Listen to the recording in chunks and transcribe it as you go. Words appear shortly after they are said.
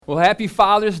Well, happy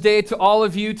Father's Day to all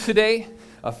of you today.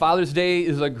 Father's Day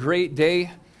is a great day.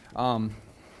 I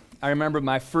remember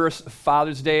my first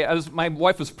Father's Day. My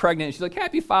wife was pregnant. She's like,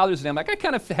 "Happy Father's Day." I'm like, I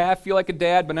kind of half feel like a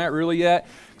dad, but not really yet,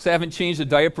 because I haven't changed a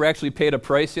diaper, actually paid a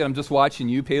price yet. I'm just watching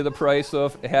you pay the price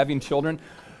of having children.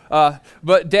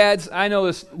 But dads, I know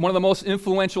this, one of the most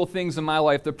influential things in my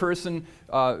life, the person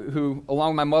who, along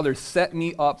with my mother, set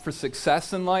me up for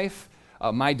success in life,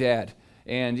 my dad.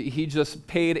 And he just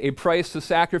paid a price to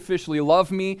sacrificially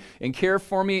love me and care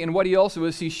for me. And what he also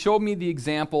is, he showed me the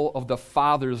example of the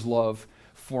Father's love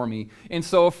for me. And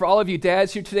so for all of you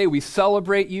dads here today, we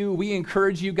celebrate you. We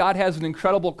encourage you. God has an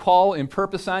incredible call and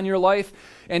purpose on your life.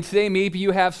 And today maybe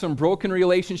you have some broken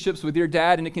relationships with your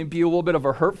dad, and it can be a little bit of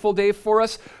a hurtful day for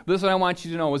us. But this is what I want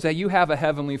you to know, is that you have a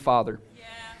heavenly Father.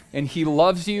 And he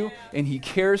loves you, and he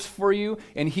cares for you,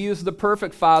 and he is the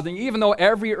perfect Father. And even though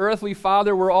every earthly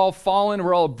father, we're all fallen,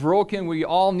 we're all broken, we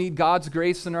all need God's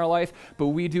grace in our life, but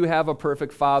we do have a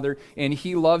perfect Father, and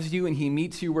he loves you, and he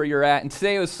meets you where you're at. And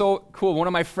today it was so cool. One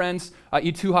of my friends,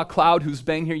 Ituha Cloud, who's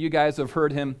been here, you guys have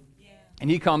heard him, and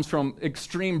he comes from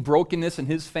extreme brokenness in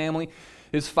his family.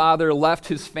 His father left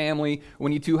his family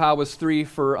when Ituha was 3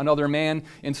 for another man,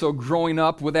 and so growing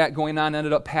up with that going on,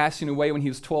 ended up passing away when he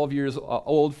was 12 years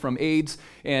old from AIDS,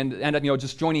 and ended up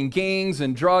just joining gangs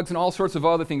and drugs and all sorts of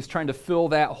other things, trying to fill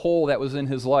that hole that was in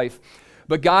his life.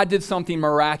 But God did something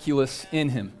miraculous in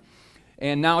him.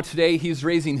 And now today he's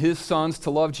raising his sons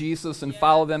to love Jesus and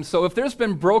follow them. So if there's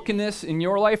been brokenness in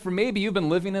your life, or maybe you've been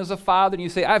living as a father and you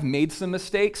say, I've made some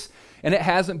mistakes and it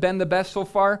hasn't been the best so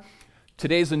far,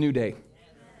 today's a new day.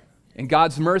 And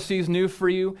God's mercy is new for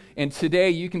you. And today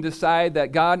you can decide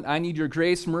that, God, I need your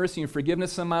grace, mercy, and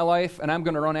forgiveness in my life, and I'm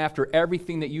going to run after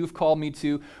everything that you've called me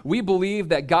to. We believe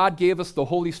that God gave us the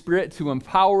Holy Spirit to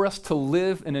empower us to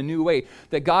live in a new way.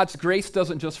 That God's grace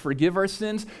doesn't just forgive our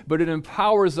sins, but it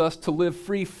empowers us to live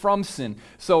free from sin.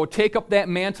 So take up that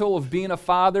mantle of being a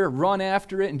father, run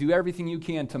after it, and do everything you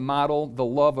can to model the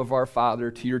love of our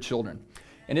Father to your children.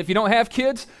 And if you don't have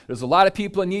kids, there's a lot of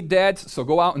people that need dads, so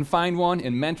go out and find one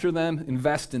and mentor them,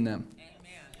 invest in them.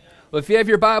 Well, if you have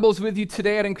your Bibles with you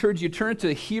today, I'd encourage you to turn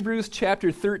to Hebrews chapter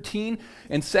 13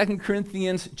 and 2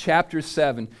 Corinthians chapter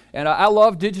 7. And I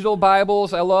love digital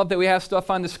Bibles. I love that we have stuff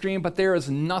on the screen, but there is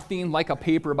nothing like a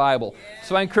paper Bible.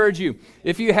 So I encourage you,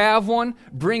 if you have one,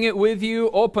 bring it with you,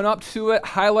 open up to it,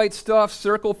 highlight stuff,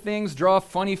 circle things, draw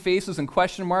funny faces and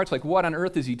question marks like, what on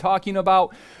earth is he talking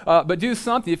about? But do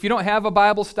something. If you don't have a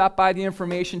Bible, stop by the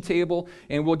information table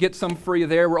and we'll get some for you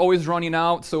there. We're always running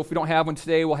out, so if we don't have one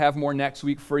today, we'll have more next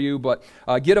week for you. But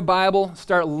get a Bible,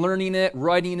 start learning it,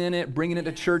 writing in it, bringing it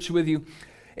to church with you.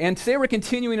 And today we're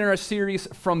continuing in our series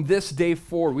From This Day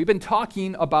Forward. We've been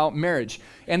talking about marriage.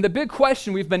 And the big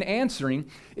question we've been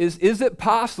answering is it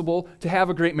possible to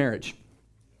have a great marriage?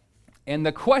 And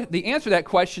the answer to that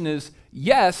question is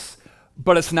yes,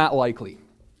 but it's not likely.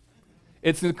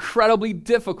 It's incredibly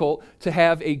difficult to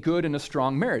have a good and a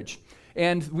strong marriage.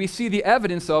 And we see the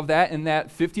evidence of that in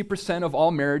that 50% of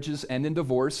all marriages end in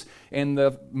divorce, and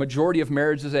the majority of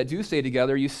marriages that do stay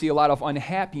together, you see a lot of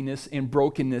unhappiness and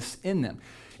brokenness in them.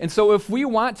 And so if we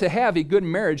want to have a good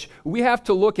marriage, we have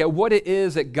to look at what it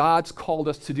is that God's called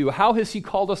us to do. How has he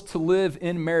called us to live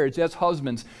in marriage as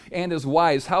husbands and as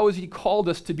wives? How has he called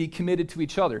us to be committed to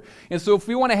each other? And so if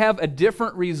we want to have a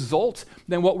different result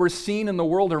than what we're seeing in the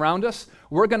world around us,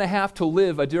 we're going to have to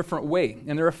live a different way.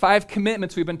 And there are 5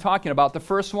 commitments we've been talking about. The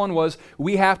first one was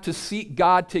we have to seek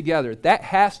God together. That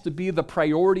has to be the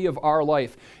priority of our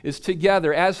life, is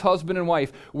together as husband and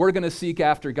wife, we're going to seek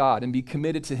after God and be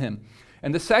committed to him.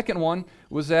 And the second one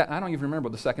was that, I don't even remember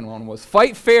what the second one was.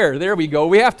 Fight fair. There we go.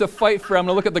 We have to fight fair. I'm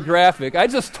going to look at the graphic. I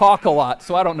just talk a lot,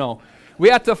 so I don't know. We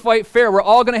have to fight fair. We're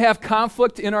all going to have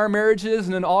conflict in our marriages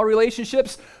and in all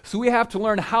relationships, so we have to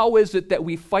learn how is it that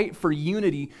we fight for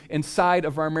unity inside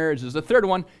of our marriages. The third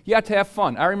one, you have to have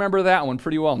fun. I remember that one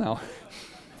pretty well now.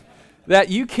 That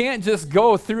you can't just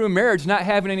go through a marriage not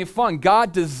having any fun.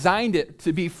 God designed it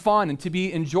to be fun and to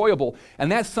be enjoyable.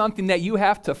 And that's something that you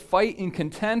have to fight and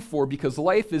contend for, because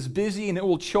life is busy and it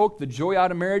will choke the joy out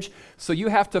of marriage. So you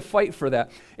have to fight for that.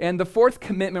 And the fourth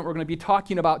commitment we're going to be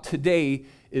talking about today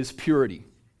is purity.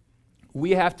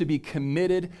 We have to be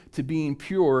committed to being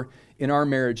pure in our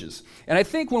marriages. And I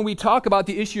think when we talk about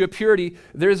the issue of purity,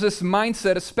 there's this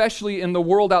mindset, especially in the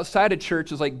world outside of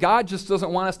church, is like God just doesn't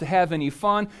want us to have any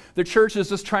fun. The church is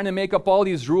just trying to make up all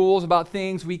these rules about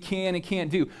things we can and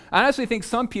can't do. I honestly think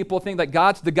some people think that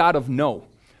God's the God of no.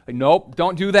 Like, nope,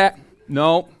 don't do that.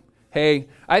 No. Hey.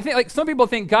 I think some people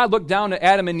think God looked down at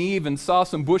Adam and Eve and saw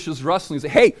some bushes rustling and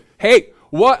said, hey,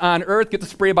 what on earth? Get the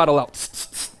spray bottle out.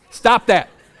 Stop that.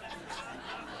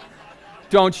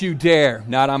 Don't you dare.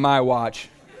 Not on my watch.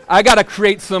 I got to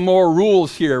create some more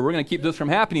rules here. We're going to keep this from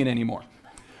happening anymore.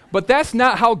 But that's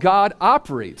not how God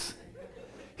operates.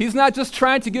 He's not just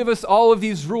trying to give us all of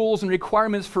these rules and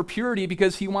requirements for purity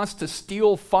because he wants to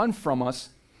steal fun from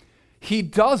us. He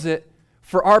does it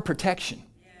for our protection.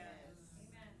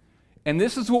 And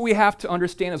this is what we have to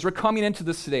understand as we're coming into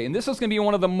this today. And this is going to be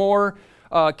one of the more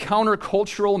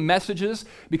countercultural messages,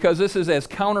 because this is as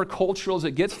countercultural as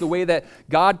it gets, the way that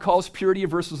God calls purity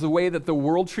versus the way that the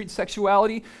world treats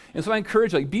sexuality. And so I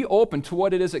encourage you, be open to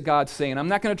what it is that God's saying. I'm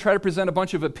not going to try to present a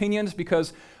bunch of opinions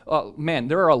because,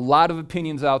 there are a lot of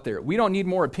opinions out there. We don't need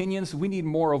more opinions. We need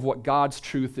more of what God's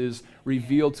truth is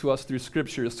revealed to us through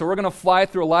Scripture. So we're going to fly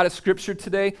through a lot of Scripture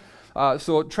today,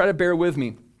 so try to bear with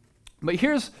me. But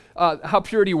here's how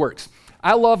purity works.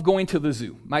 I love going to the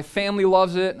zoo. My family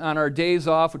loves it. On our days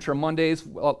off, which are Mondays,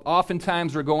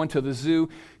 oftentimes we're going to the zoo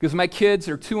because my kids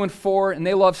are 2 and 4, and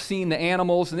they love seeing the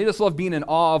animals, and they just love being in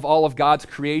awe of all of God's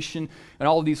creation and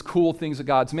all of these cool things that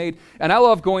God's made. And I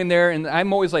love going there, and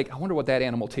I'm always like, I wonder what that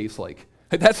animal tastes like.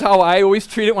 That's how I always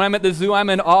treat it when I'm at the zoo.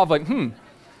 I'm in awe of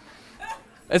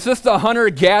It's just a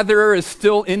hunter-gatherer is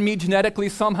still in me genetically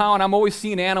somehow, and I'm always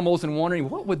seeing animals and wondering,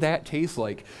 what would that taste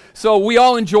like? So we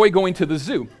all enjoy going to the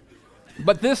zoo.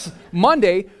 But this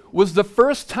Monday was the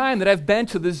first time that I've been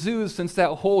to the zoo since that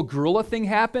whole gorilla thing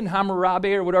happened,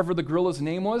 Hammurabi or whatever the gorilla's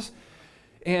name was.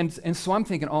 And so I'm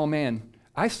thinking, oh man,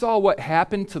 I saw what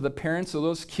happened to the parents of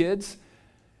those kids,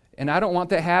 and I don't want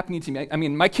that happening to me. I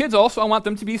mean, my kids also, I want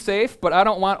them to be safe, but I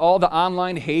don't want all the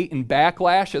online hate and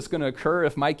backlash that's going to occur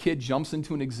if my kid jumps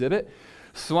into an exhibit.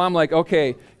 So I'm like,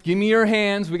 okay, give me your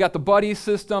hands. We got the buddy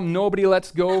system. Nobody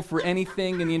lets go for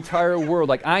anything in the entire world.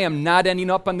 Like, I am not ending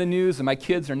up on the news, and my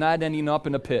kids are not ending up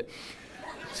in a pit.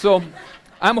 So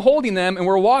I'm holding them, and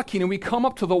we're walking, and we come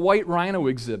up to the white rhino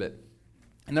exhibit.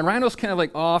 And the rhino's kind of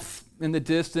like off in the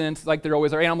distance, like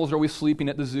our animals are always sleeping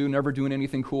at the zoo, never doing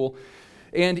anything cool.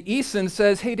 And Eason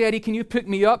says, hey, Daddy, can you pick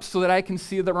me up so that I can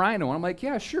see the rhino? And I'm like,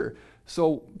 yeah, sure.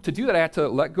 So to do that, I have to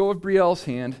let go of Brielle's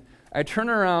hand. I turn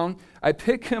around, I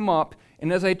pick him up,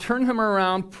 and as I turn him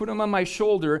around, put him on my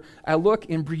shoulder, I look,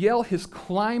 and Brielle has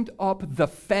climbed up the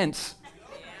fence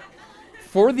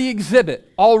for the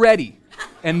exhibit already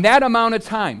in that amount of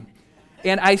time.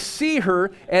 And I see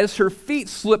her as her feet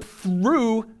slip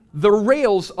through the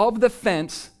rails of the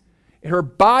fence. Her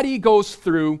body goes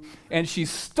through, and she's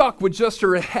stuck with just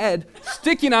her head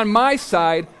sticking on my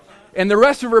side and the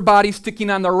rest of her body sticking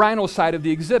on the rhino side of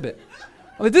the exhibit.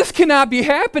 I'm like, this cannot be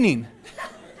happening.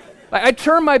 I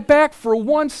turn my back for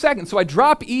 1 second, so I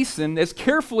drop Eason as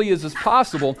carefully as is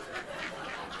possible,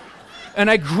 and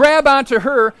I grab onto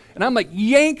her, and I'm like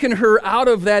yanking her out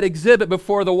of that exhibit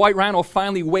before the white rhino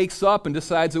finally wakes up and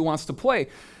decides it wants to play.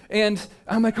 And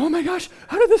I'm like, oh my gosh,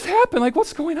 how did this happen? Like,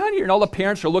 what's going on here? And all the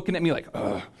parents are looking at me like,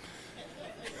 ugh.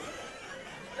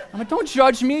 I'm like, don't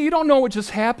judge me. You don't know what just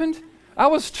happened. I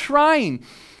was trying.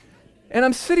 And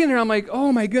I'm sitting there, I'm like,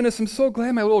 oh my goodness, I'm so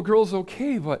glad my little girl's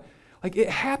okay, but like it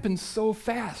happened so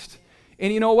fast.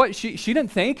 And you know what? She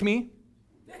didn't thank me.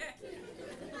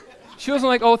 She wasn't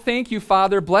like, oh, thank you,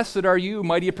 Father. Blessed are you,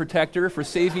 mighty protector, for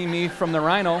saving me from the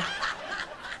rhino.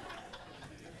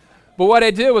 But what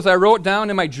I did was I wrote down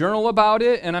in my journal about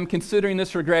it, and I'm considering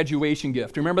this her graduation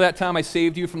gift. Remember that time I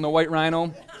saved you from the white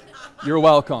rhino? You're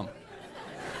welcome.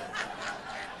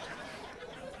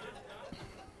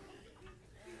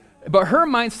 But her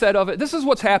mindset of it, this is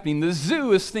what's happening. The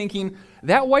zoo is thinking,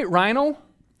 that white rhino,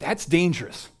 that's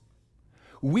dangerous.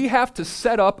 We have to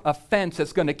set up a fence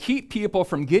that's going to keep people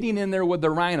from getting in there with the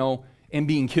rhino and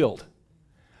being killed.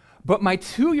 But my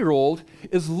 2-year-old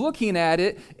is looking at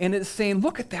it and it's saying,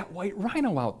 look at that white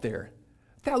rhino out there.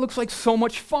 That looks like so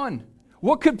much fun.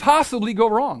 What could possibly go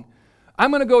wrong?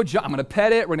 I'm going to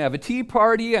pet it. We're going to have a tea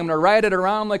party. I'm going to ride it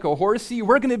around like a horsey.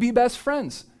 We're going to be best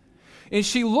friends. And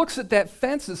she looks at that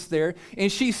fence that's there, and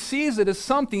she sees it as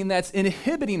something that's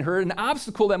inhibiting her, an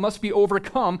obstacle that must be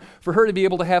overcome for her to be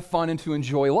able to have fun and to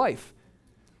enjoy life.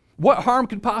 What harm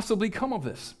could possibly come of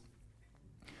this?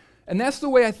 And that's the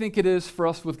way I think it is for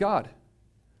us with God.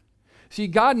 See,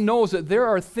 God knows that there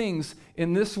are things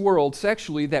in this world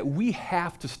sexually that we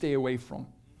have to stay away from.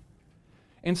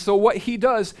 And so what he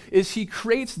does is he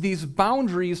creates these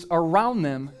boundaries around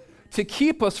them to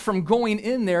keep us from going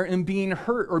in there and being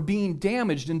hurt or being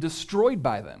damaged and destroyed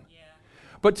by them. Yeah.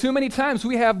 But too many times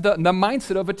we have the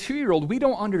mindset of a 2-year-old. We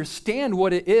don't understand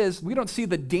what it is. We don't see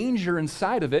the danger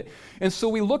inside of it. And so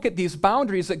we look at these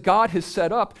boundaries that God has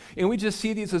set up, and we just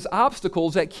see these as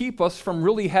obstacles that keep us from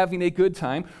really having a good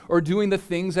time or doing the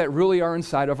things that really are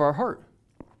inside of our heart.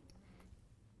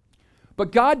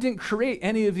 But God didn't create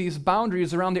any of these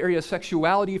boundaries around the area of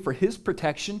sexuality for his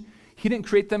protection. He didn't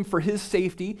create them for his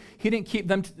safety. He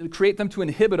didn't create them to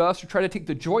inhibit us or try to take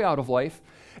the joy out of life.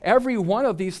 Every one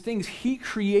of these things he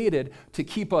created to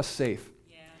keep us safe.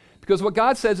 Yeah. Because what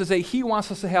God says is that he wants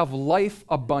us to have life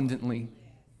abundantly.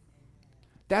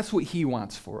 That's what he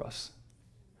wants for us.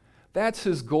 That's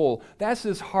his goal. That's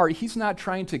his heart. He's not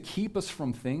trying to keep us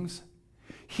from things.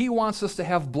 He wants us to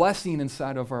have blessing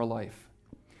inside of our life.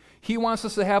 He wants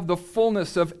us to have the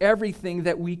fullness of everything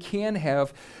that we can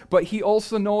have, but he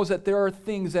also knows that there are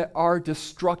things that are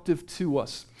destructive to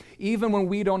us, even when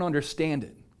we don't understand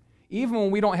it, even when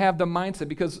we don't have the mindset,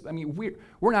 because,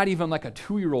 we're not even like a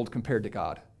 2-year-old compared to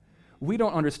God. We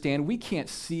don't understand. We can't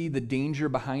see the danger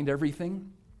behind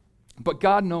everything, but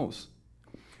God knows.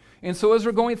 And so as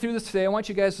we're going through this today, I want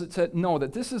you guys to know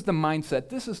that this is the mindset,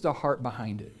 this is the heart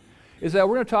behind it. Is that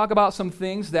we're going to talk about some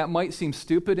things that might seem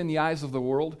stupid in the eyes of the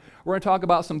world. We're going to talk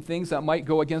about some things that might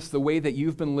go against the way that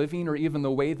you've been living or even the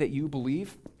way that you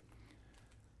believe.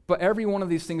 But every one of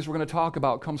these things we're going to talk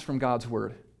about comes from God's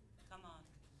word. Come on.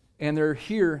 And they're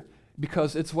here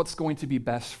because it's what's going to be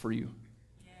best for you.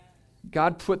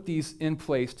 God put these in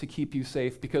place to keep you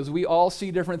safe because we all see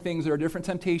different things. There are different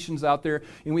temptations out there,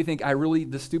 and we think,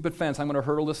 the stupid fence, I'm going to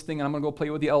hurdle this thing, and I'm going to go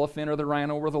play with the elephant or the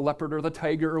rhino or the leopard or the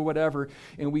tiger or whatever,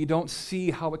 and we don't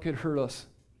see how it could hurt us.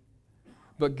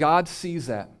 But God sees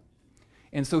that,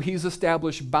 and so he's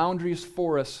established boundaries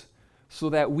for us so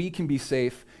that we can be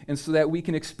safe and so that we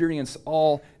can experience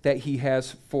all that he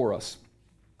has for us.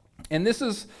 And this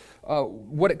is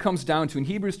what it comes down to. In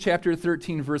Hebrews chapter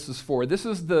 13, verses 4, this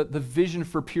is the vision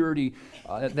for purity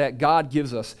that God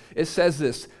gives us. It says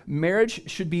this: marriage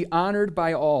should be honored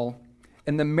by all,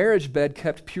 and the marriage bed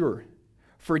kept pure.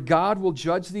 For God will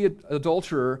judge the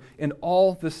adulterer and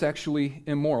all the sexually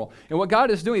immoral. And what God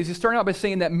is doing is he's starting out by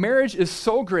saying that marriage is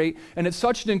so great and it's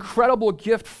such an incredible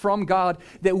gift from God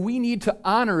that we need to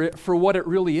honor it for what it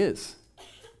really is.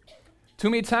 Too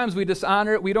many times we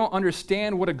dishonor it. We don't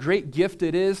understand what a great gift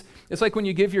it is. It's like when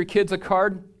you give your kids a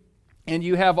card and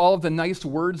you have all of the nice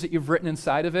words that you've written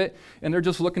inside of it, and they're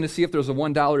just looking to see if there's a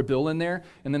 $1 bill in there,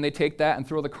 and then they take that and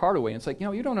throw the card away. And it's like,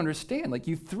 you don't understand. Like,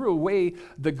 you threw away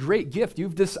the great gift.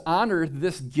 You've dishonored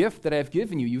this gift that I've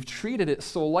given you. You've treated it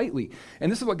so lightly.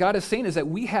 And this is what God is saying, is that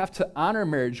we have to honor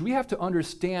marriage. We have to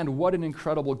understand what an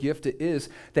incredible gift it is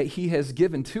that he has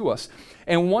given to us.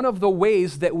 And one of the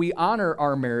ways that we honor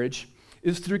our marriage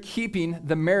is through keeping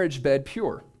the marriage bed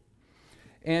pure.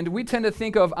 And we tend to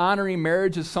think of honoring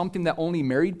marriage as something that only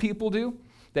married people do,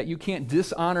 that you can't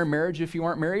dishonor marriage if you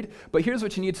aren't married. But here's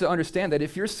what you need to understand, that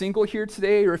if you're single here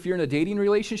today or if you're in a dating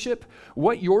relationship,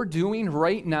 what you're doing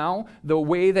right now, the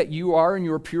way that you are in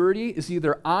your purity, is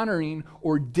either honoring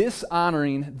or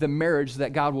dishonoring the marriage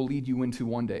that God will lead you into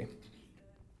one day.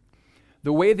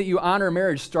 The way that you honor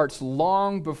marriage starts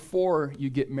long before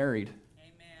you get married.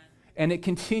 And it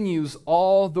continues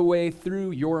all the way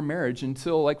through your marriage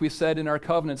until, like we said in our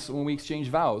covenants when we exchange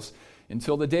vows,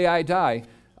 until the day I die,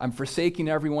 I'm forsaking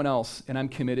everyone else and I'm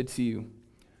committed to you.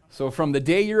 So from the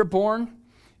day you're born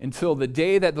until the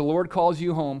day that the Lord calls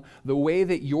you home, the way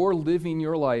that you're living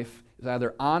your life is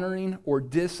either honoring or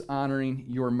dishonoring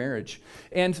your marriage.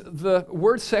 And the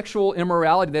word sexual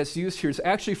immorality that's used here is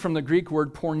actually from the Greek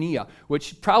word porneia,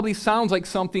 which probably sounds like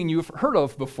something you've heard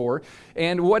of before.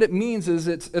 And what it means is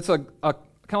it's a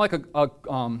kind of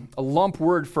like a lump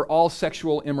word for all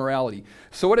sexual immorality.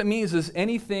 So what it means is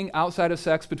anything outside of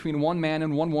sex between one man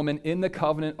and one woman in the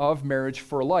covenant of marriage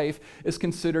for life is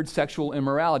considered sexual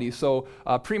immorality. So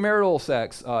premarital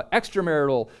sex,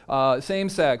 extramarital, same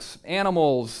sex,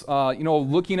 animals,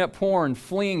 looking at porn,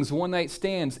 flings, one-night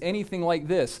stands, anything like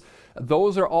this.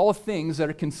 Those are all things that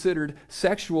are considered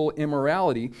sexual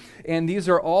immorality, and these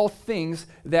are all things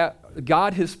that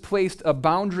God has placed a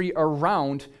boundary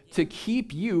around to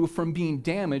keep you from being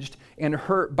damaged and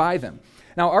hurt by them.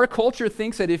 Now, our culture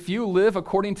thinks that if you live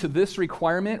according to this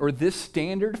requirement or this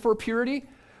standard for purity,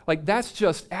 like that's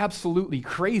just absolutely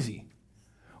crazy.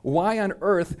 Why on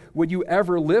earth would you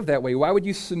ever live that way? Why would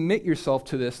you submit yourself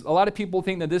to this? A lot of people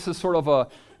think that this is sort of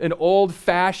an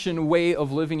old-fashioned way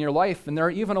of living your life, and there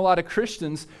are even a lot of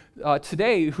Christians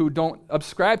today who don't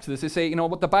subscribe to this. They say,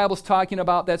 what the Bible's talking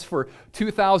about, that's for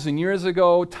 2,000 years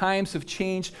ago. Times have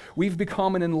changed. We've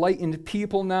become an enlightened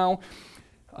people now.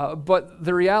 But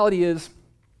the reality is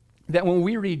that when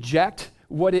we reject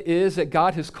what it is that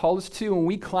God has called us to, when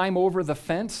we climb over the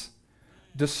fence,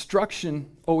 destruction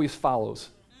always follows.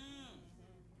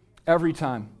 Every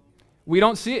time. We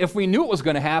don't see it. If we knew it was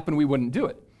going to happen, we wouldn't do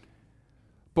it.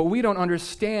 but we don't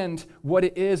understand what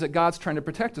it is that God's trying to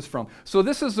protect us from. So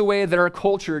this is the way that our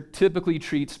culture typically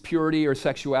treats purity or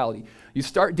sexuality. You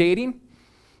start dating,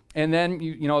 and then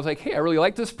it's like, hey, I really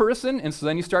like this person, and so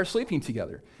then you start sleeping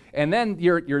together. And then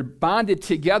you're bonded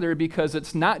together because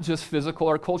it's not just physical.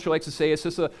 Our culture likes to say it's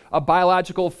just a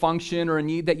biological function or a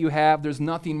need that you have. There's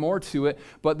nothing more to it.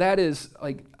 But that is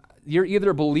like, you're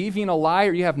either believing a lie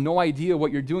or you have no idea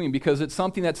what you're doing, because it's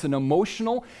something that's an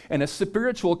emotional and a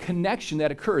spiritual connection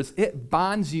that occurs. It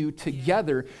bonds you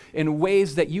together in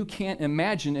ways that you can't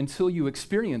imagine until you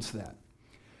experience that.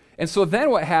 And so then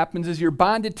what happens is you're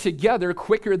bonded together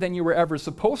quicker than you were ever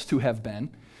supposed to have been.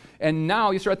 And now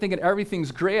you start thinking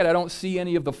everything's great. I don't see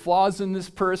any of the flaws in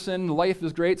this person. Life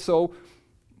is great, so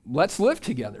let's live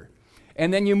together.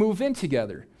 And then you move in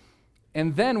together.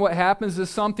 And then what happens is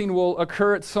something will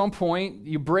occur at some point.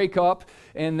 You break up,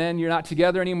 and then you're not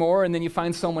together anymore, and then you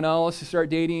find someone else. You start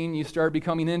dating, you start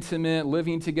becoming intimate,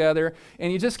 living together,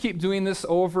 and you just keep doing this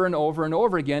over and over and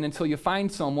over again until you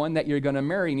find someone that you're going to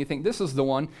marry, and you think this is the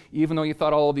one, even though you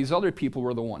thought all of these other people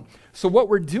were the one. So what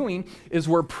we're doing is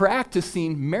we're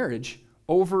practicing marriage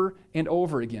over and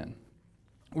over again.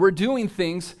 We're doing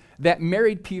things that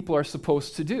married people are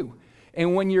supposed to do.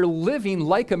 And when you're living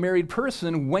like a married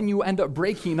person, when you end up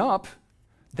breaking up,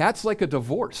 that's like a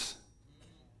divorce.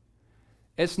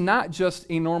 It's not just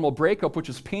a normal breakup, which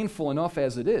is painful enough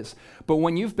as it is. But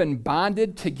when you've been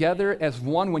bonded together as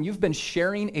one, when you've been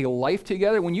sharing a life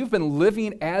together, when you've been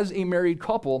living as a married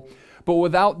couple, but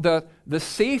without the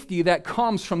safety that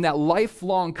comes from that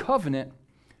lifelong covenant,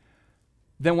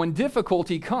 then when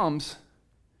difficulty comes,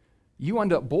 you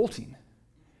end up bolting.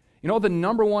 You know, the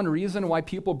number one reason why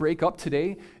people break up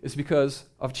today is because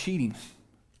of cheating.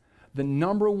 The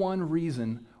number one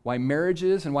reason why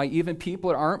marriages and why even people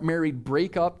that aren't married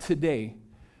break up today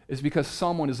is because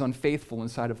someone is unfaithful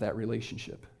inside of that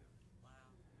relationship.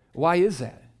 Why is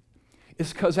that?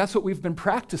 It's because that's what we've been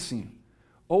practicing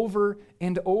over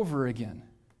and over again.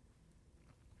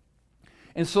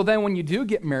 And so then when you do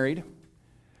get married,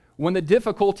 when the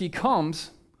difficulty comes,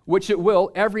 which it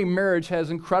will, every marriage has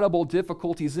incredible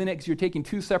difficulties in it because you're taking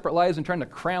two separate lives and trying to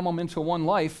cram them into one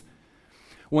life.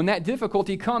 When that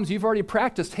difficulty comes, you've already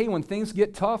practiced, hey, when things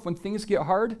get tough, when things get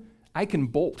hard, I can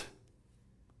bolt.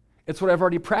 It's what I've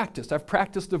already practiced. I've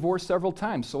practiced divorce several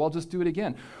times, so I'll just do it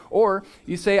again. Or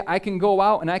you say, I can go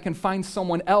out and I can find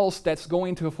someone else that's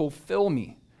going to fulfill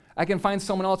me. I can find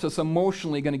someone else that's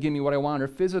emotionally going to give me what I want or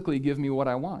physically give me what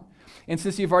I want. And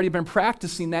since you've already been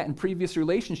practicing that in previous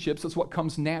relationships, it's what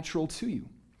comes natural to you.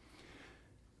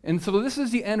 And so this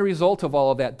is the end result of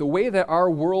all of that. The way that our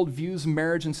world views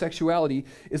marriage and sexuality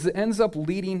is it ends up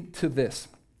leading to this,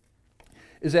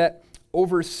 is that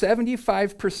over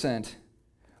 75%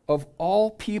 of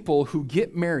all people who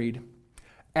get married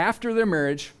after their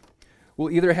marriage will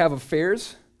either have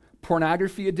affairs,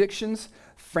 pornography addictions,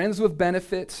 friends with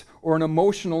benefits, or an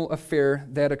emotional affair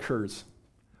that occurs.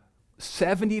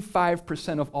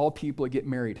 75% of all people that get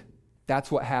married, that's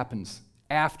what happens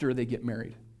after they get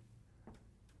married.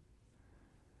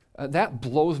 That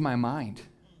blows my mind.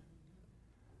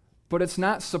 But it's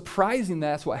not surprising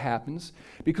that's what happens,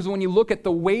 because when you look at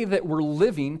the way that we're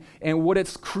living and what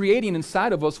it's creating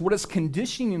inside of us, what it's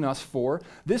conditioning us for,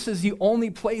 this is the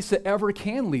only place it ever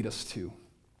can lead us to.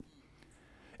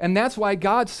 And that's why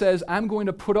God says, I'm going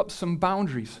to put up some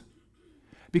boundaries,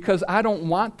 because I don't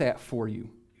want that for you.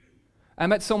 I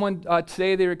met someone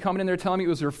today, they were coming in there telling me it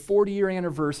was their 40-year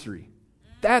anniversary.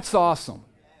 That's awesome.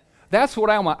 That's what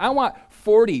I want. I want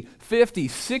 40, 50,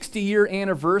 60-year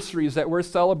anniversaries that we're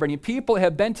celebrating. People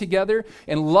have been together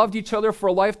and loved each other for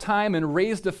a lifetime and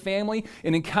raised a family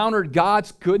and encountered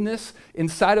God's goodness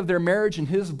inside of their marriage and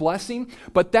His blessing.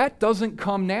 But that doesn't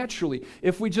come naturally.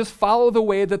 If we just follow the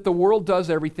way that the world does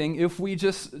everything, if we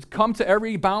just come to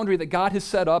every boundary that God has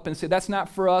set up and say, that's not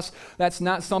for us, that's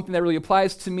not something that really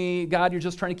applies to me, God, you're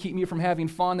just trying to keep me from having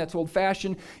fun, that's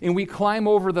old-fashioned, and we climb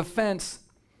over the fence,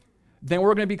 then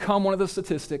we're going to become one of the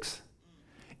statistics.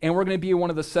 And we're going to be one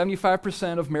of the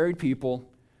 75% of married people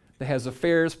that has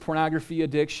affairs, pornography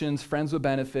addictions, friends with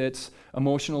benefits,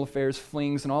 emotional affairs,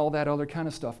 flings, and all that other kind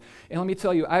of stuff. And let me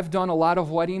tell you, I've done a lot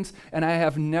of weddings, and I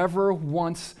have never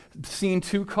once seen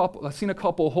a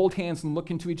couple hold hands and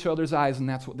look into each other's eyes, and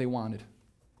that's what they wanted.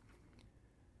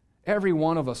 Every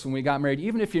one of us, when we got married,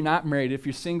 even if you're not married, if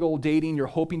you're single, dating, you're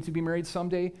hoping to be married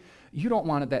someday, you don't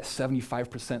want that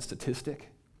 75% statistic.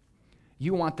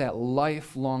 You want that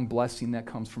lifelong blessing that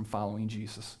comes from following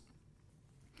Jesus.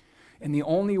 And the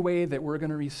only way that we're going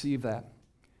to receive that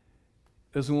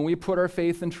is when we put our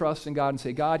faith and trust in God and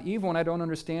say, God, even when I don't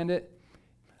understand it,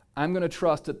 I'm going to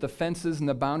trust that the fences and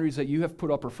the boundaries that you have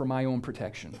put up are for my own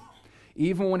protection.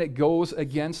 even when it goes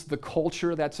against the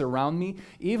culture that's around me,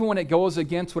 even when it goes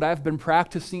against what I've been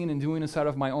practicing and doing inside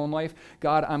of my own life,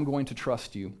 God, I'm going to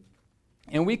trust you.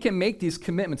 And we can make these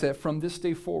commitments that from this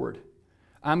day forward,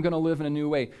 I'm going to live in a new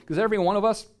way. Because every one of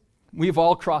us, we've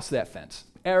all crossed that fence.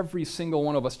 Every single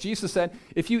one of us. Jesus said,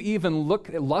 if you even look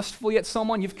lustfully at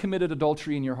someone, you've committed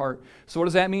adultery in your heart. So what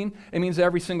does that mean? It means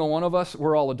every single one of us,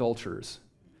 we're all adulterers.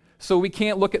 So we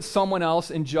can't look at someone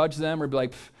else and judge them or be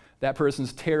like, that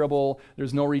person's terrible,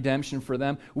 there's no redemption for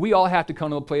them. We all have to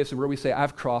come to a place where we say,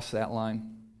 I've crossed that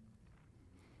line.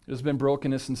 There's been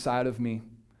brokenness inside of me.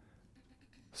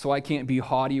 So I can't be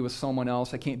haughty with someone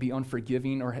else. I can't be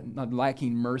unforgiving or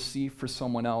lacking mercy for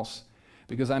someone else,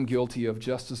 because I'm guilty of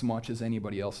just as much as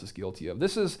anybody else is guilty of.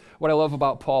 This is what I love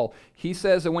about Paul. He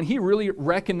says that when he really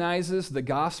recognizes the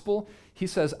gospel, he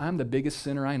says, I'm the biggest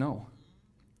sinner I know.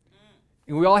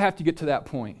 And we all have to get to that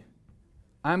point.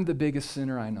 I'm the biggest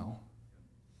sinner I know.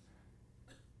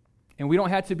 And we don't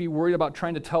have to be worried about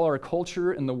trying to tell our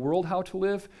culture and the world how to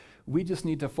live. We just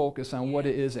need to focus on what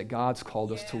it is that God's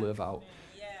called us to live out.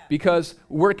 Because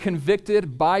we're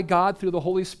convicted by God through the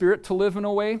Holy Spirit to live in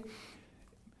a way.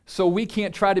 So we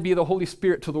can't try to be the Holy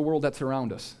Spirit to the world that's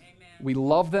around us. Amen. We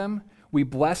love them, we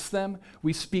bless them,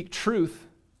 we speak truth,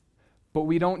 but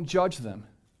we don't judge them.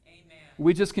 Amen.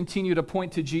 We just continue to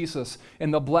point to Jesus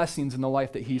and the blessings in the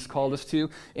life that he's called us to,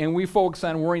 and we focus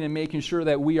on worrying and making sure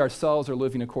that we ourselves are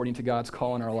living according to God's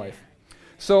call in our life.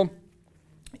 So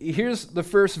here's the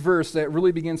first verse that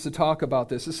really begins to talk about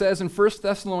this. It says in 1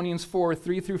 Thessalonians 4,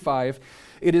 3-5,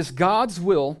 it is God's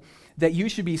will that you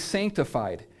should be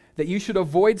sanctified, that you should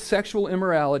avoid sexual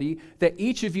immorality, that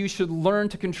each of you should learn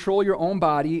to control your own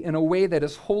body in a way that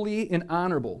is holy and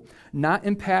honorable, not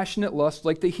in passionate lust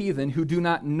like the heathen who do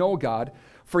not know God,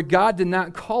 for God did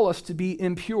not call us to be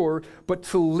impure, but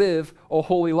to live a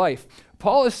holy life.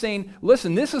 Paul is saying,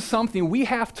 listen, this is something we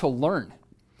have to learn.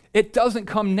 It doesn't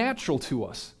come natural to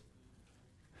us.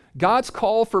 God's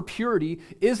call for purity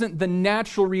isn't the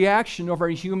natural reaction of our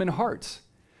human hearts.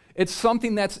 It's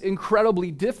something that's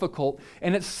incredibly difficult,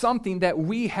 and it's something that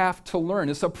we have to learn.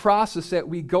 It's a process that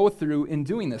we go through in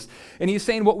doing this. And he's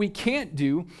saying what we can't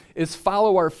do is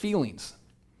follow our feelings.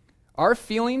 Our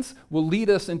feelings will lead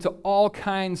us into all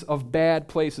kinds of bad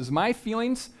places. My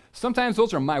feelings, sometimes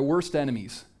those are my worst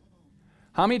enemies.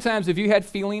 How many times have you had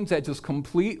feelings that just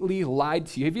completely lied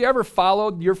to you? Have you ever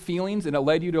followed your feelings and it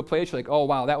led you to a place you're like, oh,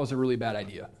 wow, that was a really bad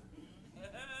idea?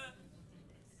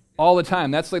 All the time.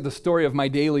 That's like the story of my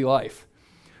daily life.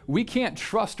 We can't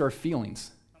trust our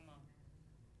feelings.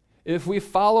 If we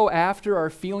follow after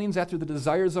our feelings, after the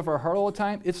desires of our heart all the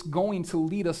time, it's going to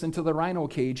lead us into the rhino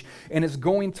cage, and it's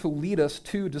going to lead us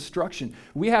to destruction.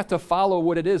 We have to follow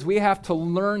what it is. We have to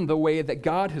learn the way that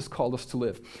God has called us to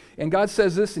live. And God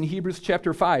says this in Hebrews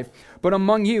chapter 5, but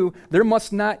among you there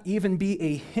must not even be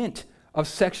a hint of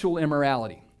sexual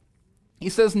immorality. He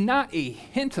says not a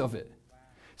hint of it.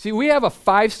 See, we have a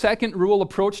 5-second rule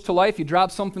approach to life. You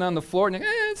drop something on the floor, and it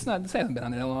hasn't been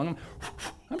on there that long.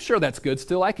 I'm sure that's good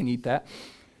still. I can eat that.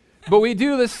 But we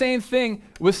do the same thing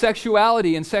with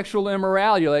sexuality and sexual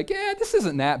immorality. You're like, this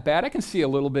isn't that bad. I can see a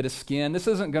little bit of skin. This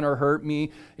isn't going to hurt me.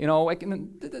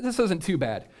 This isn't too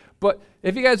bad. But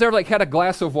if you guys ever had a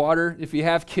glass of water, if you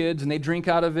have kids and they drink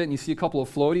out of it and you see a couple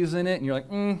of floaties in it, and you're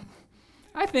like,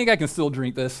 I think I can still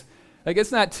drink this.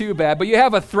 It's not too bad, but you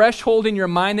have a threshold in your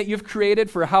mind that you've created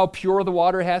for how pure the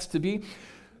water has to be.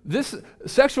 This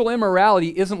sexual immorality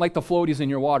isn't like the floaties in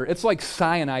your water. It's like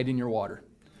cyanide in your water.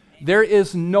 There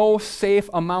is no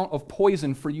safe amount of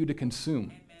poison for you to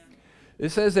consume. It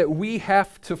says that we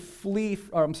have to flee.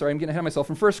 I'm getting ahead of myself.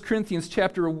 In 1 Corinthians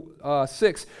chapter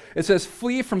 6, it says,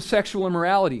 flee from sexual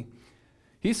immorality.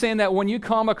 He's saying that when you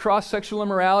come across sexual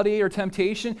immorality or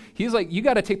temptation, he's like, you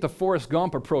got to take the Forrest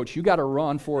Gump approach. You got to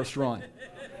run, Forrest, run.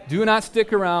 Do not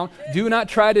stick around. Do not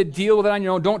try to deal with it on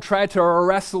your own. Don't try to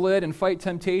wrestle it and fight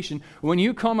temptation. When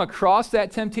you come across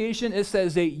that temptation, it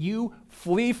says that you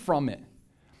flee from it.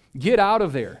 Get out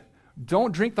of there.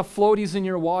 Don't drink the floaties in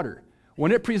your water.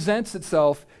 When it presents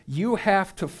itself, you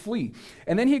have to flee.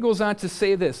 And then he goes on to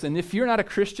say this, and if you're not a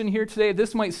Christian here today,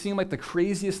 this might seem like the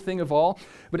craziest thing of all,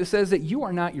 but it says that you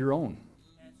are not your own.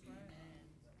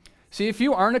 See, if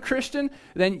you aren't a Christian,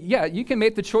 then you can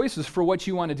make the choices for what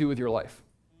you want to do with your life.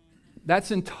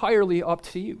 That's entirely up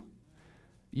to you.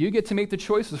 You get to make the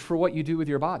choices for what you do with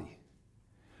your body.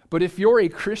 But if you're a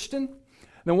Christian,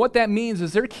 then what that means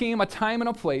is there came a time and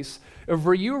a place of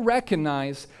where you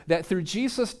recognize that through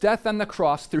Jesus' death on the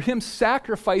cross, through him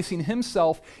sacrificing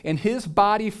himself and his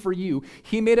body for you,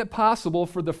 he made it possible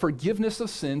for the forgiveness of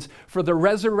sins, for the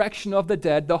resurrection of the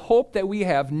dead, the hope that we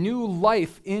have, new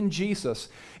life in Jesus.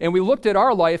 And we looked at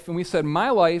our life and we said, my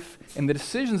life and the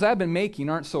decisions I've been making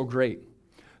aren't so great.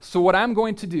 So what I'm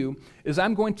going to do is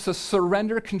I'm going to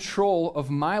surrender control of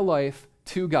my life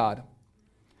to God.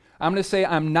 I'm going to say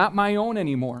I'm not my own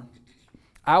anymore.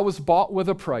 I was bought with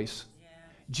a price. Yeah.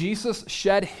 Jesus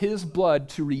shed his blood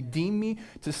to redeem me,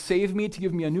 to save me, to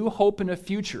give me a new hope and a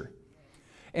future.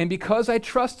 And because I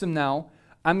trust him now,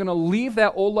 I'm going to leave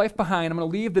that old life behind. I'm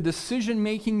going to leave the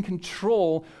decision-making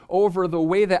control over the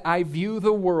way that I view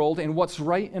the world and what's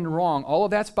right and wrong. All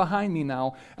of that's behind me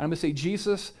now. And I'm going to say,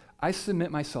 Jesus, I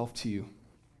submit myself to you.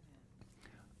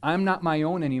 I'm not my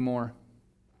own anymore.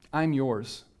 I'm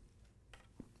yours.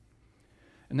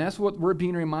 And that's what we're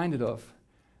being reminded of,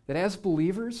 that as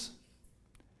believers,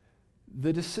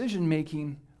 the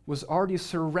decision-making was already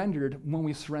surrendered when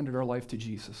we surrendered our life to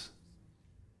Jesus.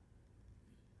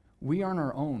 We aren't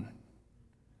our own.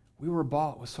 We were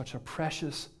bought with such a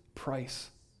precious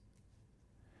price.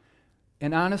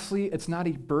 And honestly, it's not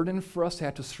a burden for us to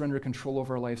have to surrender control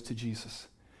over our lives to Jesus,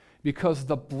 because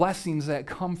the blessings that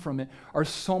come from it are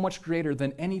so much greater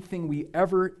than anything we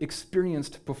ever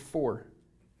experienced before.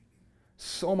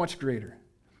 So much greater.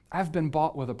 I've been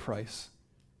bought with a price.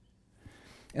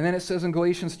 And then it says in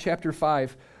Galatians chapter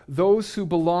 5, those who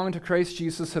belong to Christ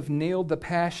Jesus have nailed the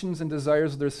passions and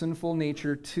desires of their sinful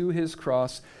nature to his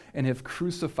cross and have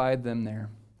crucified them there.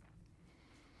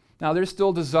 Now, there's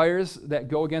still desires that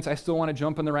go against. I still want to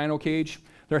jump in the rhino cage.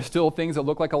 There are still things that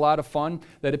look like a lot of fun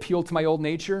that appeal to my old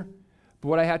nature. But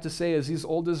what I have to say is these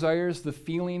old desires, the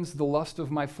feelings, the lust of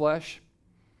my flesh,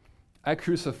 I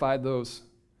crucified those.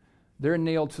 They're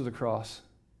nailed to the cross.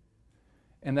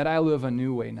 And that I live a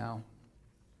new way now.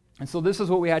 And so this is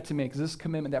what we had to make, this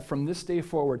commitment that from this day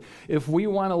forward, if we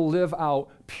want to live out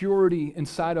purity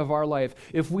inside of our life,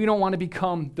 if we don't want to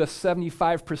become the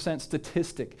 75%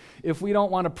 statistic, if we don't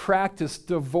want to practice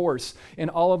divorce and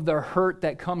all of the hurt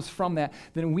that comes from that,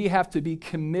 then we have to be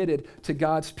committed to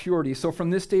God's purity. So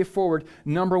from this day forward,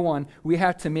 number one, we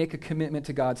have to make a commitment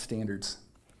to God's standards.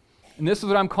 And this is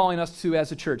what I'm calling us to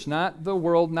as a church, not the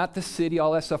world, not the city,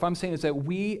 all that stuff. I'm saying is that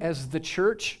we as the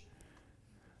church,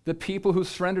 the people who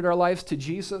surrendered our lives to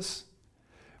Jesus,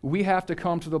 we have to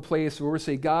come to the place where we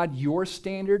say, God, your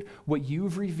standard, what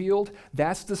you've revealed,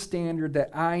 that's the standard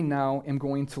that I now am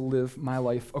going to live my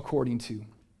life according to.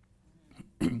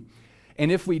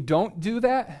 And if we don't do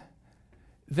that,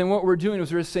 then what we're doing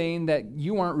is we're saying that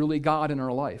you aren't really God in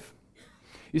our life.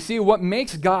 You see, what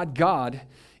makes God God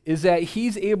is that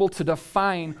he's able to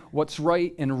define what's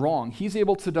right and wrong. He's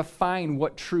able to define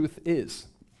what truth is.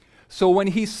 So when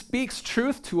he speaks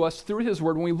truth to us through his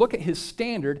word, when we look at his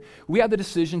standard, we have the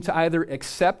decision to either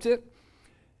accept it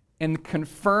and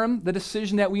confirm the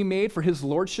decision that we made for his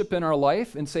lordship in our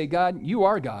life and say, God, you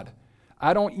are God.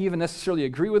 I don't even necessarily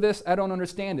agree with this. I don't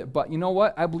understand it. But you know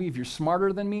what? I believe you're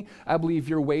smarter than me. I believe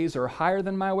your ways are higher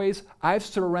than my ways. I've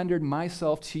surrendered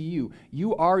myself to you.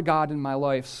 You are God in my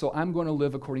life, so I'm going to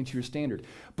live according to your standard.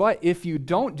 But if you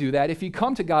don't do that, if you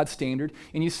come to God's standard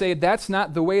and you say, that's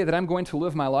not the way that I'm going to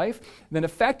live my life, then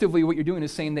effectively what you're doing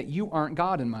is saying that you aren't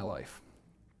God in my life,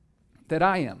 that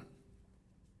I am.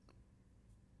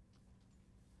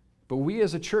 But we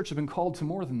as a church have been called to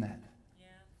more than that.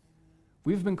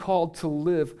 We've been called to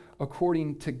live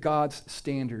according to God's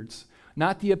standards,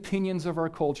 not the opinions of our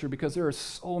culture, because there are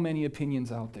so many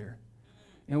opinions out there,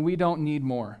 and we don't need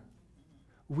more.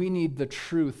 We need the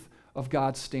truth of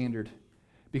God's standard,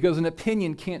 because an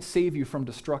opinion can't save you from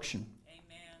destruction.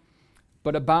 Amen.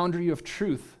 But a boundary of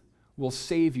truth will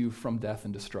save you from death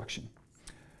and destruction.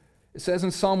 It says in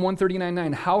Psalm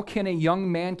 139:9, how can a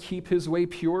young man keep his way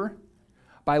pure?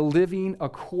 By living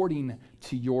according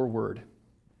to your word.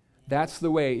 That's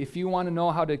the way. If you want to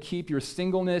know how to keep your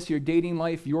singleness, your dating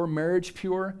life, your marriage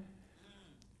pure,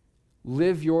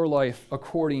 live your life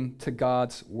according to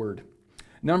God's word.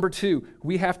 Number two,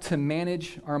 we have to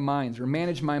manage our minds, or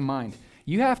manage my mind.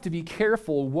 You have to be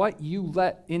careful what you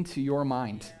let into your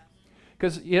mind.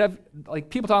 Because you have, like,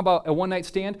 people talk about a one-night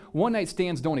stand. One-night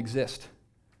stands don't exist.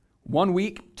 1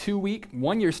 week, 2 week,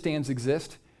 1 year stands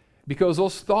exist because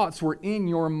those thoughts were in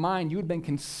your mind. You had been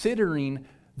considering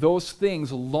those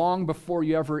things long before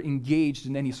you ever engaged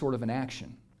in any sort of an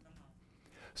action.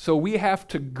 So we have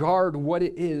to guard what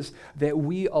it is that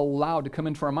we allow to come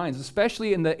into our minds,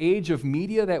 especially in the age of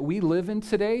media that we live in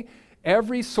today.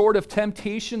 Every sort of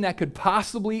temptation that could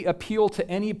possibly appeal to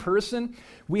any person,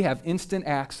 we have instant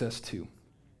access to.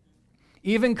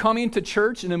 Even coming to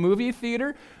church in a movie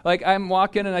theater, like I'm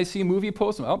walking and I see a movie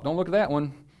poster. Oh, don't look at that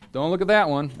one. Don't look at that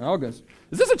one. Oh, goodness.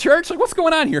 Is this a church? Like, what's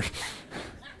going on here?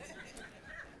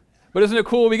 But isn't it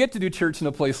cool we get to do church in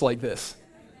a place like this?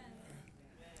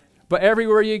 But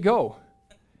everywhere you go,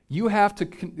 you have to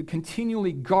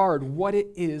continually guard what it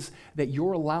is that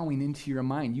you're allowing into your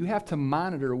mind. You have to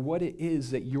monitor what it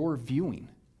is that you're viewing,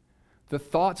 the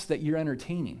thoughts that you're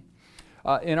entertaining.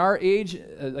 In our age,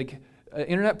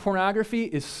 internet pornography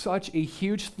is such a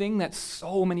huge thing that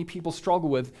so many people struggle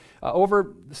with.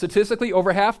 Statistically,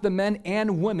 over half the men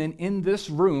and women in this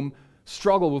room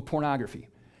struggle with pornography.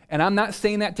 And I'm not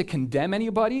saying that to condemn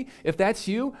anybody. If that's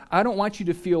you, I don't want you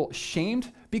to feel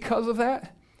shamed because of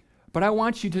that. But I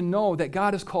want you to know that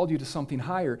God has called you to something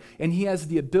higher, and He has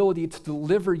the ability to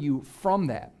deliver you from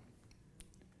that.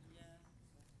 Yeah.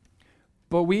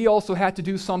 But we also have to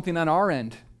do something on our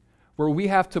end, where we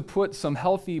have to put some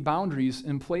healthy boundaries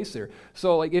in place there.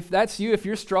 So if that's you, if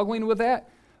you're struggling with that,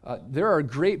 there are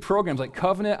great programs like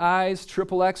Covenant Eyes,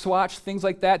 XXX Watch, things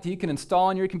like that you can install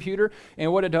on your computer.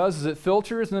 And what it does is it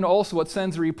filters, and then also it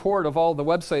sends a report of all the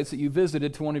websites that you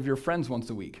visited to one of your friends once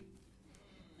a week.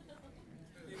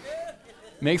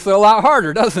 Makes it a lot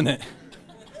harder, doesn't it?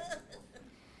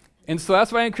 And so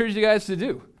that's what I encourage you guys to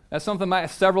do. That's something my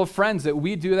several friends that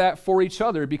we do that for each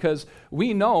other, because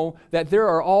we know that there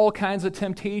are all kinds of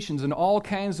temptations and all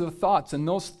kinds of thoughts, and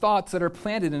those thoughts that are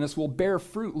planted in us will bear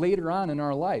fruit later on in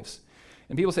our lives.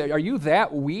 And people say, are you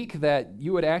that weak that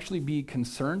you would actually be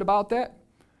concerned about that?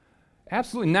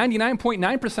 Absolutely.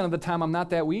 99.9% of the time I'm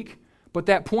not that weak, but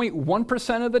that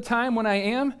 0.1% of the time when I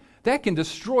am, that can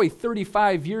destroy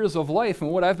 35 years of life and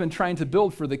what I've been trying to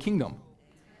build for the kingdom.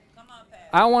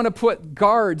 I want to put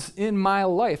guards in my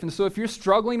life. And so if you're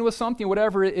struggling with something,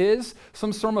 whatever it is,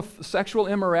 some sort of sexual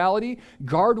immorality,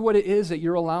 guard what it is that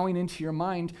you're allowing into your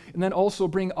mind, and then also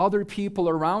bring other people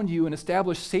around you and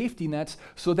establish safety nets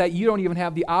so that you don't even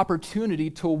have the opportunity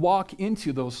to walk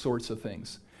into those sorts of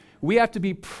things. We have to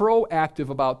be proactive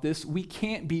about this. We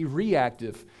can't be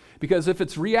reactive, because if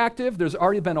it's reactive, there's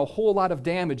already been a whole lot of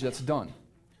damage that's done.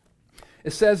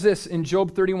 It says this in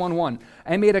Job 31:1,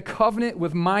 I made a covenant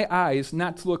with my eyes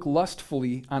not to look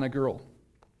lustfully on a girl.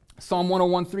 Psalm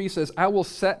 101:3 says, I will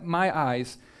set my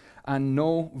eyes on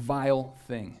no vile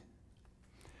thing.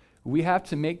 We have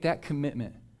to make that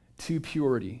commitment to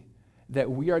purity, that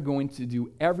we are going to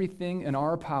do everything in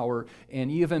our power,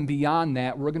 and even beyond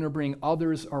that, we're going to bring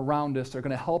others around us. They're going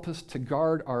to help us to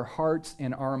guard our hearts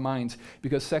and our minds,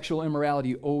 because sexual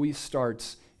immorality always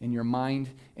starts in your mind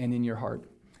and in your heart.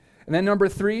 And then number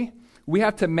 3, we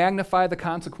have to magnify the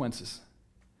consequences.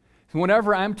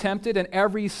 Whenever I'm tempted, and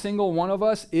every single one of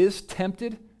us is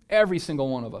tempted, every single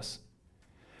one of us,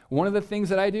 one of the things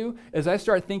that I do is I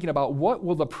start thinking about what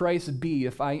will the price be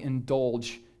if I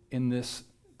indulge in this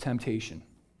temptation.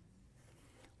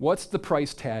 What's the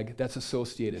price tag that's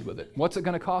associated with it? What's it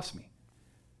going to cost me?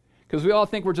 Because we all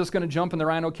think we're just going to jump in the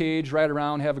rhino cage, ride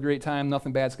around, have a great time,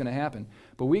 nothing bad's going to happen.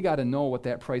 But we got to know what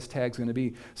that price tag's going to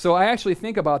be. So I actually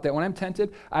think about that. When I'm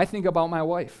tempted, I think about my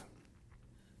wife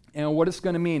and what it's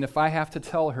going to mean if I have to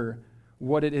tell her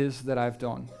what it is that I've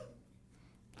done,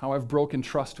 how I've broken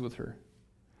trust with her,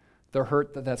 the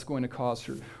hurt that that's going to cause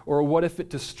her. Or what if it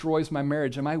destroys my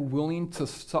marriage? Am I willing to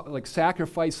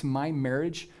sacrifice my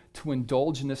marriage to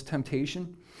indulge in this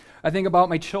temptation? I think about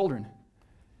my children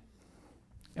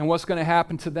and what's going to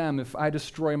happen to them if I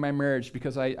destroy my marriage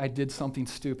because I did something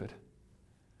stupid.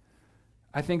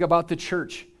 I think about the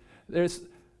church. There's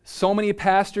so many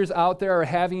pastors out there are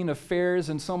having affairs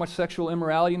and so much sexual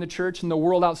immorality in the church, and the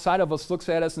world outside of us looks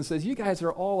at us and says, you guys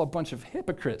are all a bunch of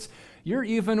hypocrites. You're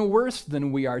even worse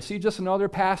than we are. See, just another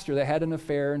pastor that had an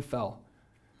affair and fell.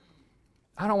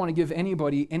 I don't want to give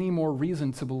anybody any more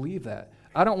reason to believe that.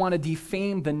 I don't want to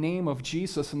defame the name of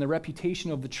Jesus and the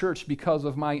reputation of the church because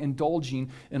of my indulging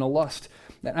in a lust.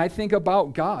 And I think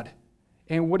about God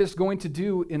and what it's going to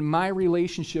do in my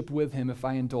relationship with Him if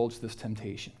I indulge this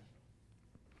temptation.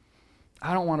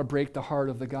 I don't want to break the heart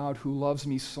of the God who loves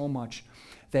me so much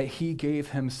that He gave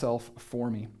Himself for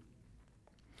me.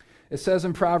 It says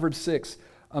in Proverbs 6,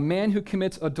 a man who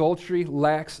commits adultery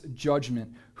lacks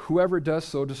judgment. Whoever does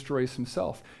so destroys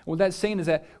himself. And what that's saying is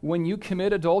that when you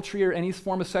commit adultery or any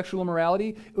form of sexual immorality,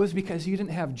 it was because you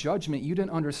didn't have judgment. You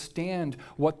didn't understand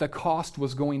what the cost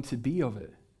was going to be of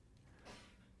it.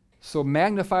 So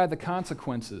magnify the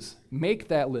consequences. Make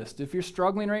that list. If you're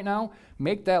struggling right now,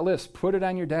 make that list. Put it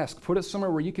on your desk. Put it somewhere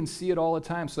where you can see it all the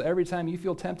time. So every time you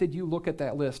feel tempted, you look at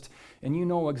that list and you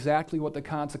know exactly what the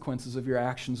consequences of your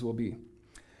actions will be.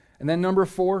 And then number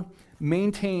 4,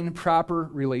 maintain proper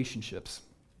relationships.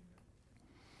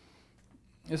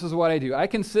 This is what I do. I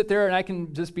can sit there and I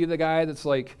can just be the guy that's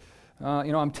like,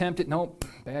 I'm tempted. Nope,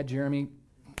 bad Jeremy,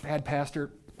 bad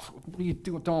pastor. What are you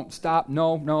doing? Don't stop.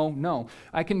 No.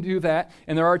 I can do that.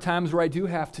 And there are times where I do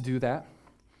have to do that.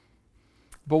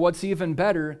 But what's even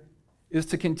better is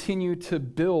to continue to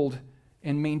build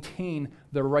and maintain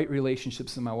the right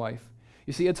relationships in my wife.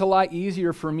 You see, it's a lot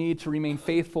easier for me to remain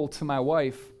faithful to my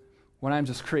wife when I'm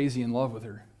just crazy in love with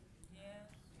her.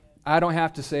 I don't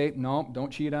have to say, no,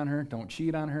 don't cheat on her, don't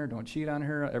cheat on her, don't cheat on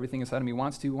her. Everything inside of me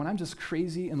wants to. When I'm just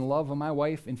crazy in love with my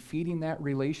wife and feeding that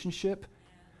relationship,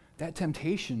 that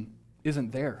temptation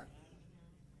isn't there.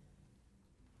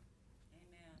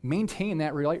 Maintain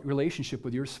that relationship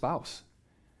with your spouse.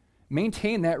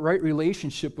 Maintain that right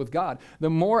relationship with God. The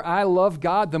more I love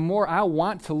God, the more I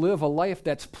want to live a life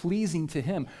that's pleasing to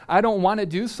Him. I don't want to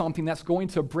do something that's going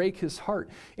to break His heart.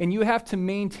 And you have to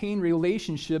maintain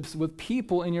relationships with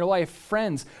people in your life,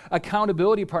 friends,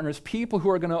 accountability partners, people who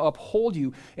are going to uphold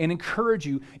you and encourage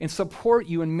you and support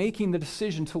you in making the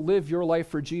decision to live your life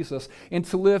for Jesus and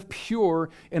to live pure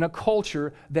in a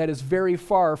culture that is very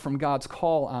far from God's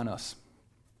call on us.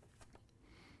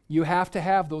 You have to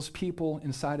have those people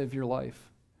inside of your life.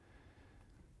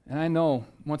 And I know,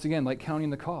 once again, like counting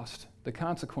the cost, the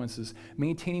consequences,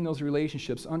 maintaining those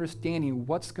relationships, understanding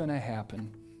what's going to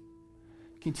happen,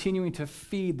 continuing to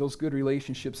feed those good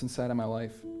relationships inside of my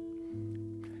life.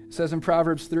 It says in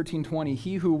Proverbs 13:20,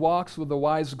 "He who walks with the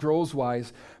wise grows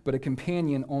wise, but a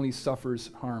companion only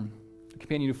suffers harm." A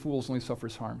companion of fools only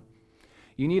suffers harm.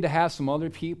 You need to have some other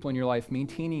people in your life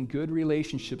maintaining good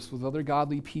relationships with other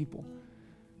godly people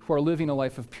who are living a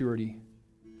life of purity,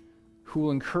 who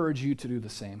will encourage you to do the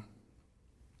same.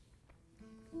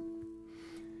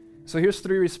 So here's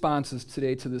 3 responses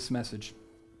today to this message.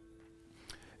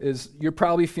 You're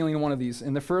probably feeling one of these,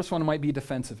 and the first one might be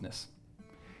defensiveness. You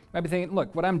might be thinking,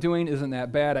 look, what I'm doing isn't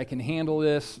that bad. I can handle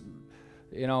this.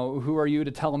 Who are you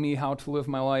to tell me how to live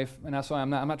my life? And that's why I'm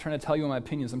not trying to tell you my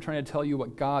opinions. I'm trying to tell you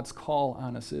what God's call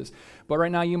on us is. But right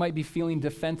now you might be feeling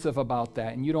defensive about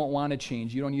that, and you don't want to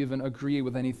change. You don't even agree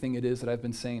with anything it is that I've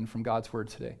been saying from God's word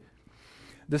today.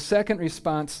 The second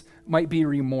response might be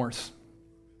remorse.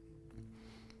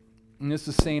 And this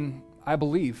is saying, I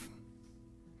believe.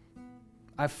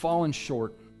 I've fallen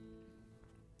short.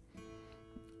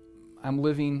 I'm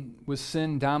living with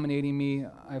sin dominating me.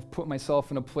 I've put myself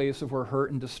in a place of where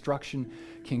hurt and destruction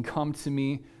can come to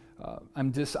me. I'm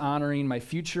dishonoring my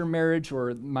future marriage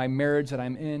or my marriage that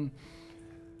I'm in.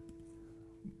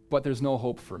 But there's no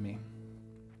hope for me.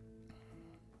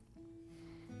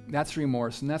 That's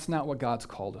remorse, and that's not what God's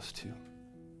called us to.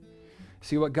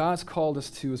 See, what God's called us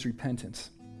to is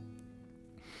repentance.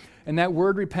 And that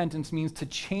word repentance means to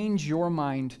change your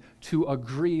mind to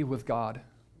agree with God.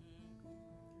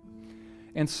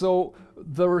 And so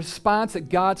the response that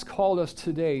God's called us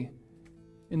today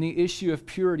in the issue of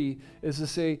purity is to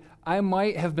say, I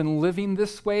might have been living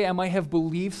this way. I might have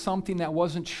believed something that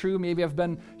wasn't true. Maybe I've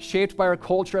been shaped by our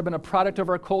culture. I've been a product of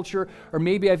our culture. Or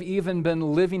maybe I've even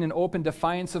been living in open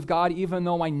defiance of God, even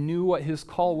though I knew what His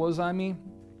call was on me.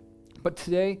 But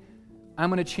today, I'm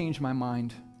going to change my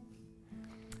mind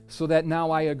so that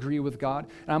now I agree with God.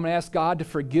 And I'm going to ask God to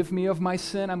forgive me of my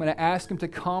sin. I'm going to ask Him to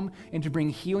come and to bring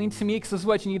healing to me, because this is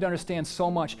what you need to understand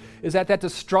so much, is that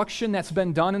destruction that's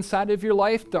been done inside of your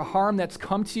life, the harm that's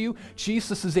come to you,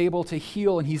 Jesus is able to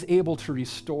heal and He's able to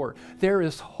restore. There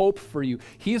is hope for you.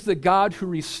 He's the God who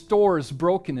restores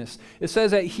brokenness. It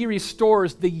says that He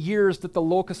restores the years that the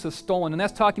locust has stolen. And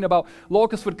that's talking about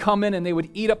locusts would come in and they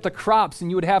would eat up the crops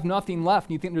and you would have nothing left.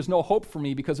 And you think there's no hope for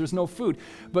me because there's no food.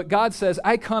 But God says,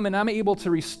 I come and I'm able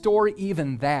to restore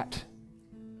even that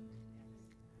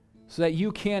so that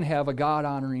you can have a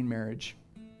God-honoring marriage,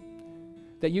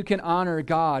 that you can honor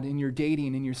God in your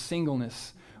dating, in your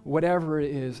singleness, whatever it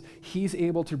is. He's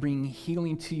able to bring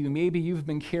healing to you. Maybe you've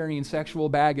been carrying sexual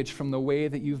baggage from the way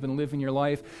that you've been living your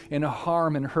life and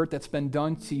harm and hurt that's been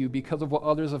done to you because of what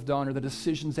others have done or the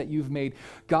decisions that you've made.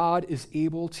 God is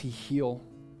able to heal.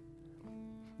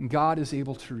 God is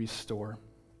able to restore.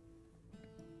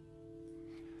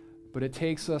 But it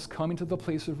takes us coming to the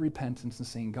place of repentance and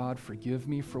saying, God, forgive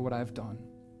me for what I've done.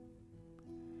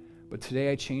 But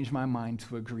today I change my mind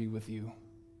to agree with you.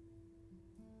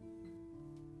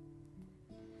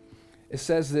 It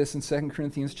says this in 2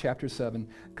 Corinthians chapter 7,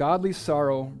 godly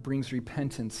sorrow brings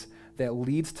repentance that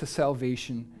leads to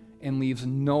salvation and leaves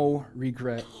no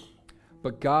regret.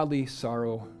 But worldly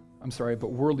sorrow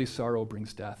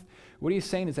brings death. What he's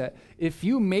saying is that if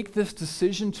you make this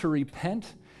decision to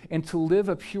repent and to live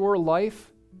a pure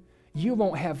life, you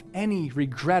won't have any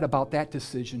regret about that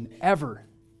decision, ever.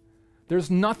 There's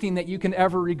nothing that you can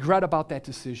ever regret about that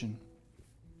decision.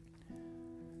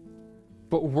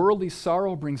 But worldly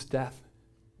sorrow brings death.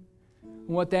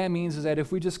 And what that means is that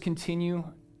if we just continue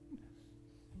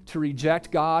to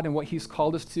reject God and what He's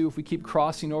called us to, if we keep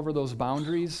crossing over those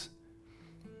boundaries,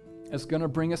 it's going to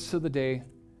bring us to the day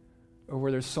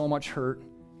where there's so much hurt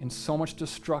and so much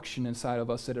destruction inside of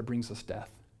us that it brings us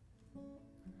death.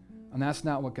 And that's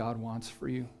not what God wants for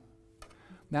you.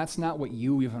 That's not what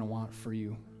you even want for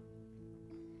you.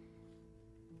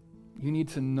 You need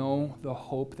to know the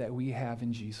hope that we have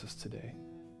in Jesus today.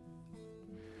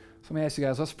 So let me ask you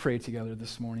guys, let's pray together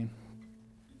this morning.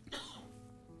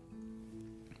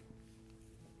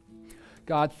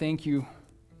 God, thank you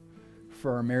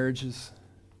for our marriages.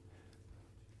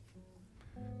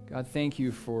 God, thank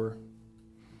you for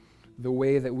the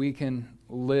way that we can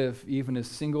live even as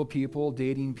single people,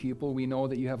 dating people. We know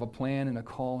that you have a plan and a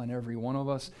call in every one of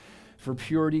us. For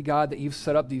purity, God, that you've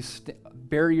set up these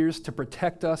barriers to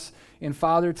protect us. And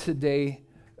Father, today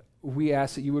we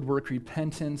ask that you would work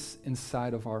repentance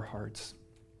inside of our hearts.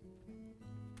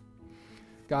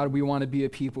 God, we want to be a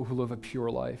people who live a pure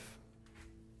life.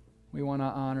 We want to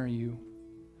honor you.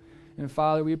 And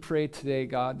Father, we pray today,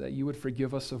 God, that you would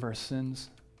forgive us of our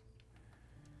sins.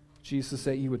 Jesus,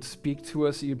 that you would speak to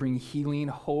us, that you bring healing,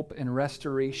 hope, and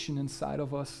restoration inside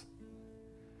of us.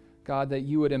 God, that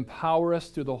you would empower us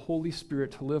through the Holy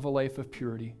Spirit to live a life of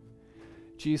purity.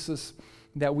 Jesus,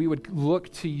 that we would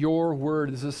look to your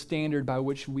word as a standard by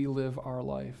which we live our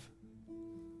life.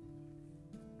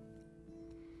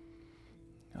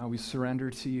 We surrender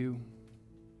to you.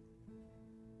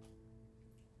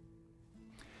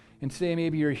 And today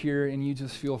maybe you're here and you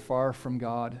just feel far from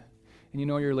God and you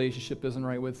know your relationship isn't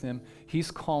right with him.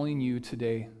 He's calling you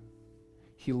today.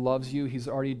 He loves you. He's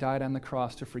already died on the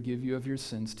cross to forgive you of your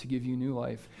sins, to give you new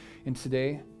life. And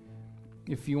today,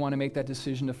 if you want to make that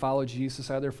decision to follow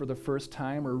Jesus either for the first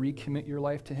time or recommit your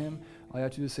life to him, all you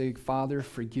have to do is say, Father,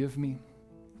 forgive me.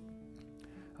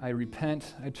 I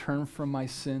repent. I turn from my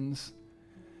sins,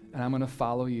 and I'm going to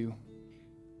follow you.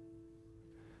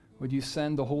 Would you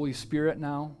send the Holy Spirit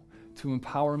now to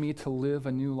empower me to live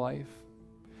a new life?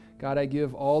 God, I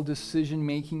give all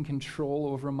decision-making control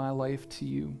over my life to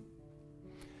you.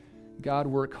 God,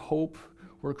 work hope,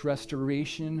 work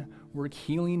restoration, work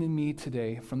healing in me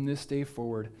today. From this day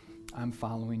forward, I'm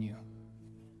following you.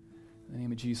 In the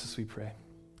name of Jesus, we pray.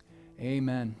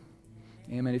 Amen.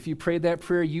 Amen. If you prayed that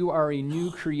prayer, you are a new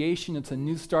creation. It's a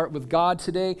new start with God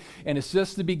today, and it's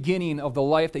just the beginning of the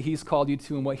life that he's called you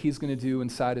to and what he's going to do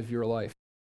inside of your life.